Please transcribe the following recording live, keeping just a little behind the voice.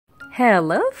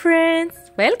Hello friends,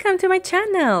 welcome to my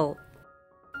channel.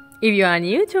 If you are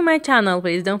new to my channel,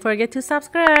 please don't forget to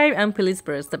subscribe and please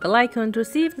press the bell icon to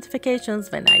receive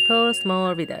notifications when I post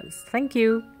more videos. Thank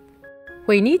you.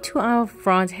 We need 2 of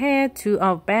front head, 2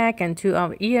 of back and 2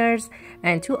 of ears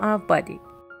and 2 of body.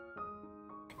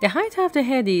 The height of the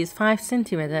head is 5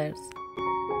 centimeters.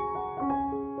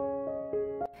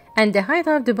 And the height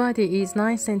of the body is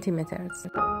 9 centimeters.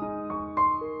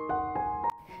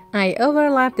 I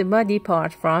overlap the body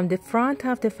part from the front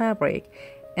of the fabric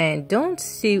and don't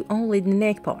sew only the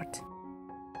neck part.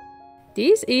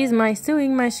 This is my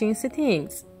sewing machine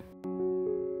settings.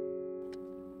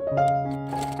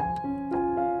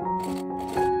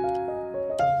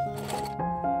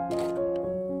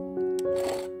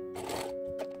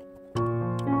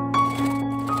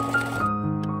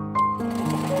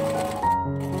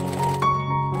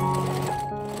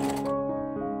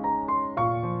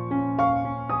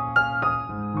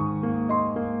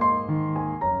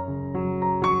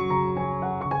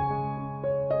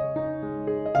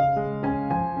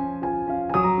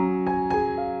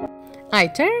 I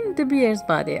turn the bear's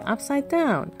body upside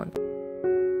down.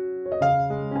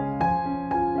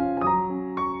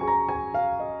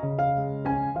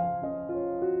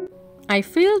 I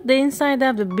filled the inside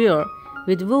of the bear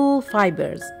with wool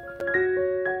fibers.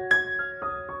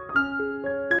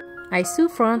 I sew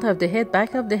front of the head,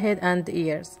 back of the head and the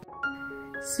ears.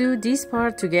 Sew this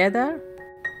part together,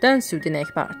 don't sew the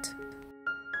neck part.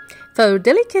 For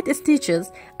delicate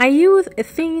stitches, I use a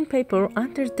thin paper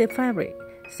under the fabric,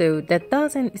 so that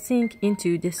doesn't sink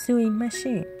into the sewing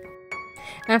machine.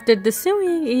 After the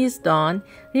sewing is done,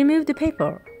 remove the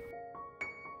paper.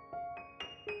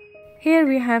 Here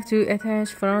we have to attach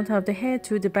front of the head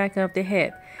to the back of the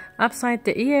head, upside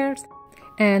the ears,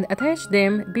 and attach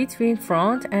them between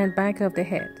front and back of the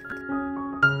head.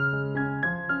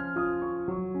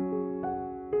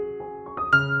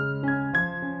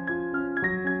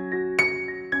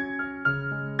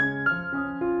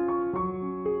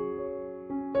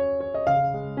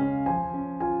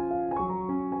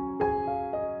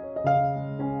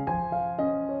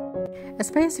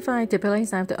 Specify the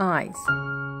place of the eyes.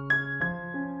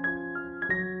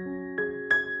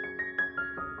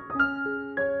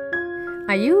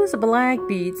 I use black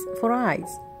beads for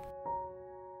eyes.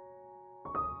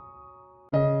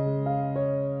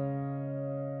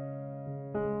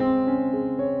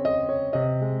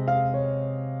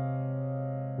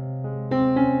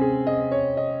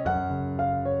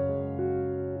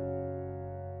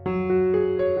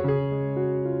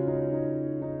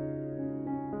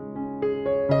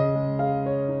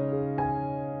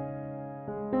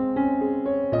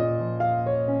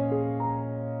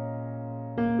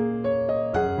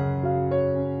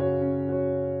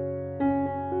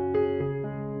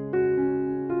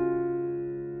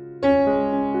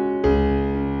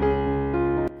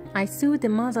 I sew the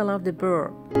muzzle of the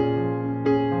bird.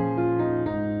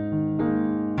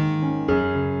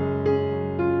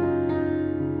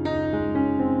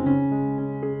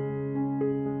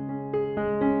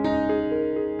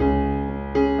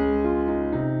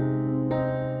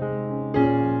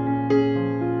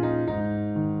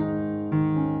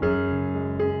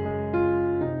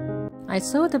 I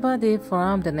sew the body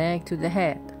from the neck to the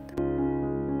head.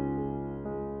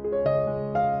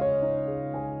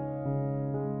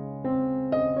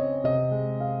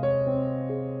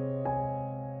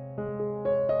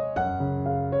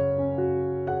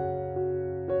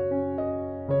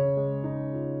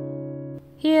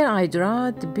 Here I draw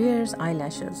the bear's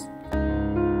eyelashes.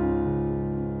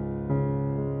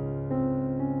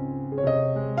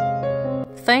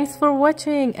 Thanks for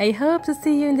watching. I hope to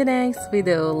see you in the next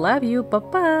video. Love you. Bye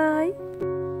bye.